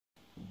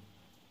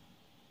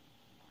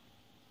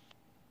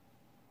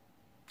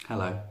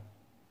Hello.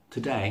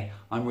 Today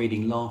I'm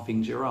reading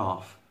Laughing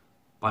Giraffe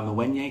by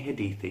Mwenye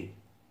Hadithi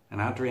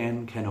and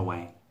Adrienne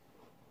Kenaway.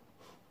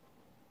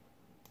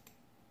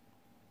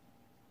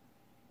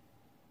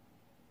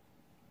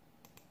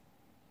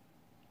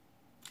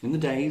 In the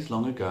days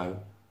long ago,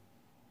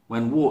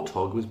 when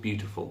warthog was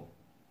beautiful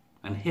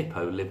and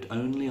hippo lived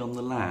only on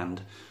the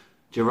land,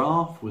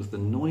 giraffe was the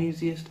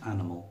noisiest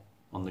animal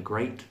on the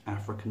great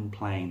African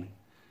plain.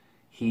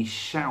 He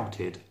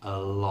shouted a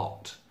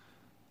lot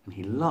and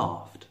he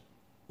laughed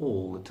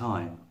all the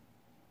time.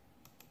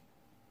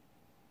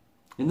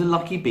 In the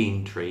lucky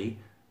bean tree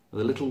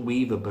where the little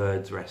weaver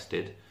birds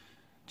rested,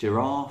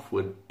 Giraffe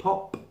would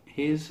pop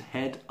his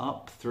head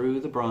up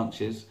through the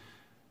branches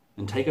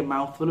and take a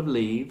mouthful of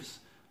leaves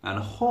and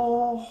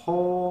haw,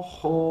 haw,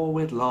 haw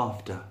with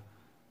laughter.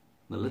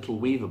 The little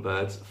weaver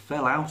birds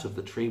fell out of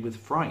the tree with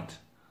fright.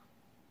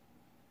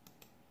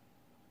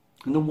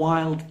 In the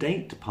wild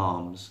date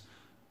palms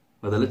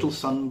where the little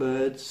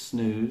sunbirds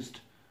snoozed,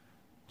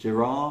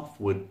 Giraffe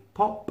would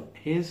pop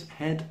his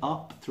head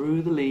up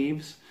through the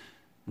leaves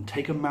and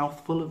take a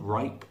mouthful of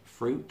ripe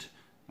fruit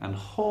and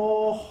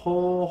haw,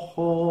 haw,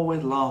 haw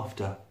with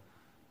laughter.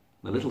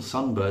 The little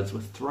sunbirds were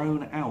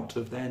thrown out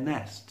of their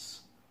nests.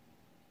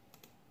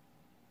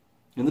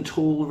 In the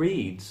tall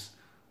reeds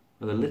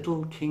where the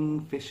little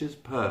kingfishers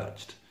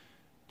perched,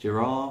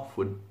 Giraffe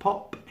would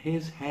pop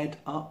his head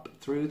up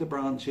through the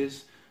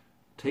branches,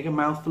 take a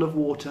mouthful of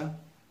water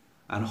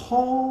and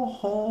haw,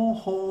 haw,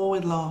 haw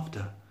with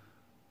laughter.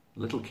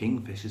 The little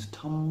kingfishers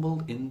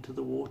tumbled into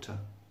the water.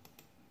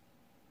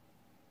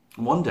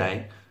 And one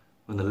day,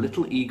 when the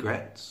little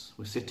egrets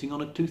were sitting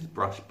on a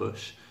toothbrush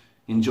bush,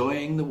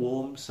 enjoying the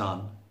warm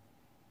sun,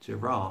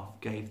 Giraffe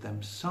gave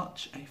them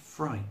such a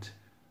fright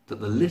that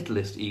the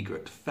littlest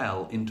egret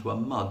fell into a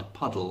mud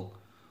puddle.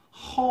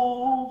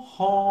 Haw,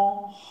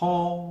 haw,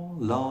 haw,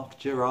 laughed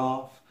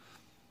Giraffe.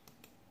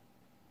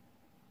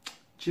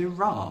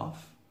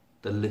 Giraffe,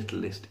 the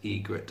littlest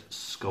egret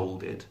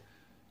scolded,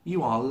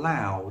 you are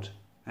loud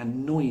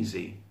and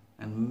noisy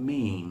and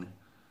mean.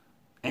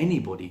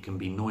 Anybody can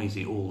be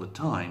noisy all the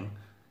time.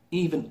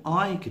 Even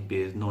I could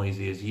be as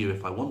noisy as you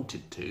if I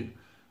wanted to.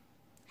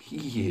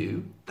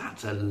 You?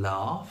 That's a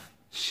laugh,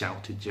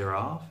 shouted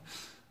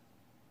Giraffe.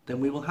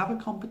 Then we will have a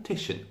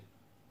competition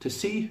to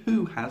see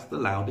who has the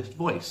loudest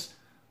voice,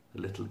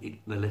 the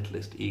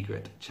littlest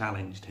egret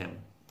challenged him.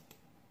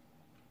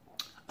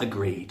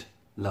 Agreed,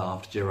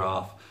 laughed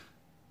Giraffe.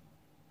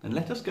 Then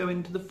let us go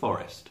into the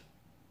forest,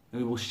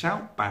 and we will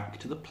shout back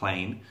to the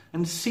plain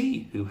and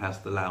see who has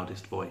the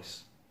loudest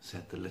voice,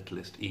 said the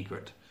littlest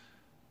egret.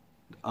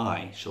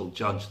 I shall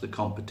judge the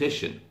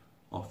competition,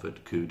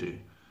 offered Kudu.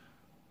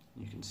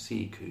 You can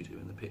see Kudu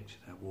in the picture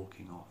there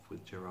walking off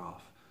with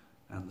Giraffe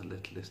and the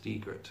littlest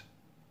egret.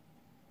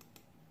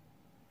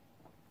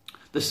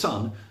 The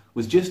sun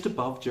was just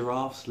above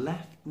Giraffe's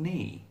left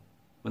knee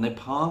when they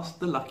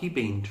passed the lucky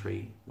bean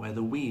tree where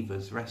the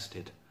weavers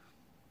rested.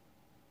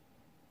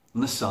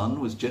 And the sun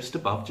was just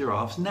above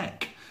Giraffe's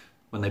neck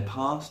when they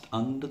passed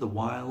under the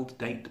wild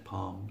date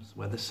palms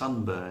where the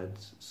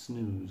sunbirds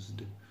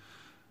snoozed.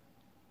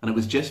 And it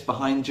was just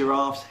behind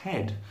Giraffe's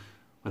head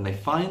when they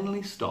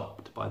finally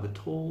stopped by the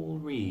tall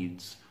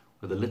reeds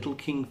where the little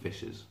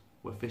kingfishers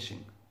were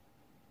fishing.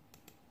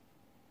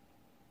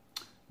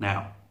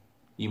 Now,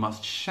 you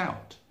must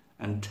shout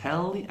and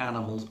tell the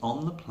animals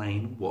on the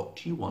plain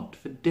what you want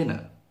for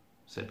dinner,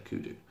 said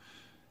Kudu.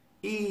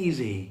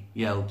 Easy,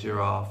 yelled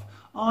Giraffe.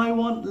 I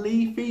want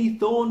leafy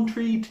thorn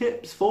tree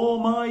tips for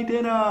my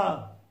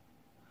dinner.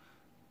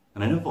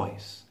 And in a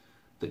voice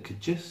that could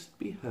just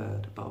be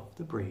heard above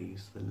the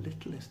breeze, the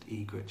littlest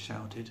egret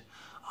shouted,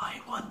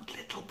 I want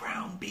little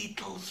brown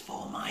beetles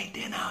for my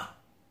dinner.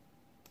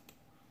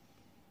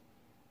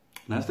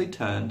 And as they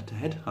turned to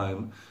head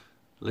home,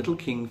 little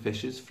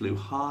kingfishers flew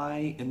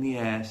high in the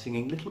air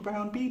singing little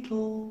brown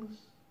beetles.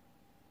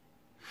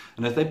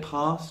 And as they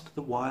passed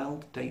the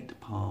wild date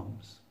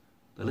palms,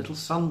 the little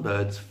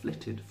sunbirds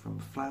flitted from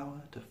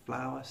flower to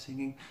flower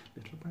singing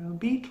little brown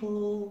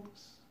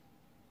beetles.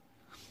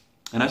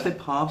 And as they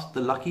passed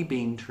the lucky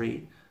bean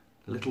tree,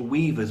 the little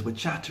weavers were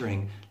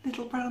chattering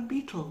little brown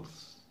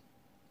beetles.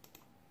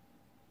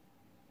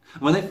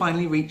 And when they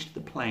finally reached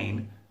the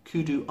plain,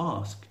 Kudu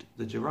asked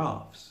the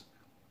giraffes,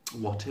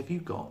 what have you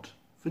got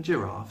for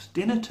Giraffe's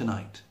dinner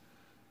tonight?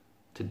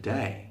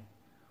 Today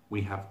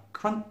we have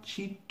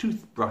crunchy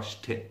toothbrush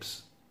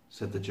tips,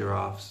 said the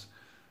giraffes.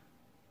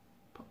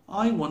 But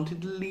I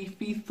wanted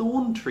leafy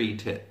thorn tree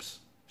tips,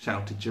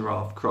 shouted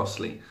Giraffe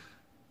crossly.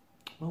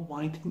 Well,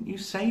 why didn't you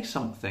say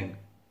something?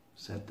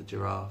 Said the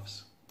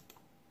giraffes.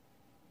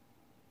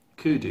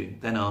 Kudu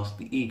then asked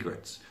the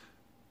egrets,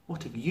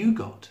 what have you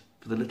got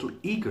for the little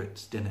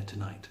egret's dinner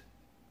tonight?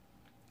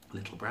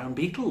 Little brown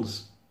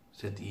beetles,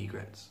 said the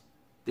egrets.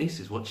 This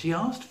is what she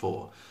asked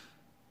for.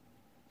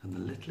 And the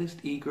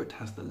littlest egret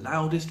has the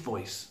loudest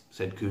voice,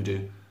 said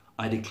Kudu.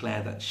 I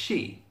declare that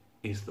she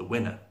is the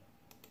winner.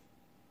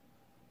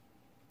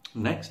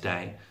 Next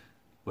day,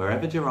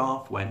 wherever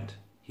Giraffe went,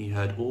 he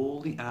heard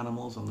all the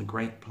animals on the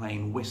great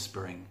plain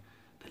whispering,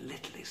 The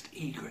littlest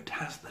egret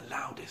has the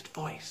loudest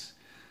voice.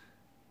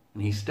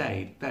 And he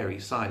stayed very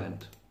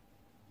silent.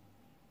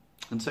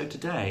 And so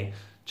today,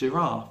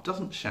 Giraffe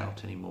doesn't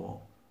shout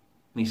anymore.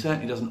 And he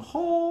certainly doesn't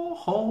haw,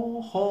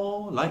 haw,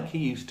 haw like he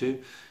used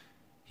to.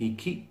 He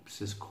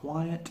keeps as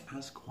quiet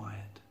as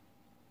quiet.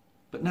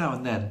 But now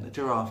and then, the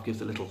giraffe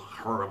gives a little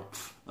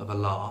harumph of a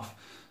laugh,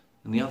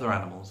 and the other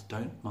animals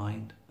don't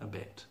mind a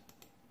bit.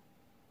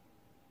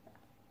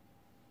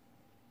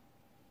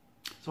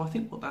 So I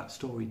think what that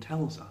story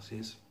tells us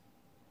is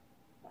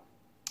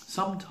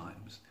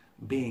sometimes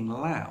being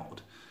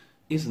loud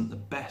isn't the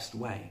best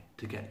way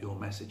to get your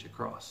message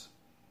across.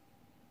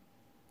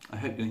 I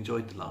hope you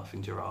enjoyed the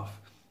Laughing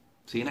Giraffe.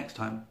 See you next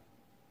time.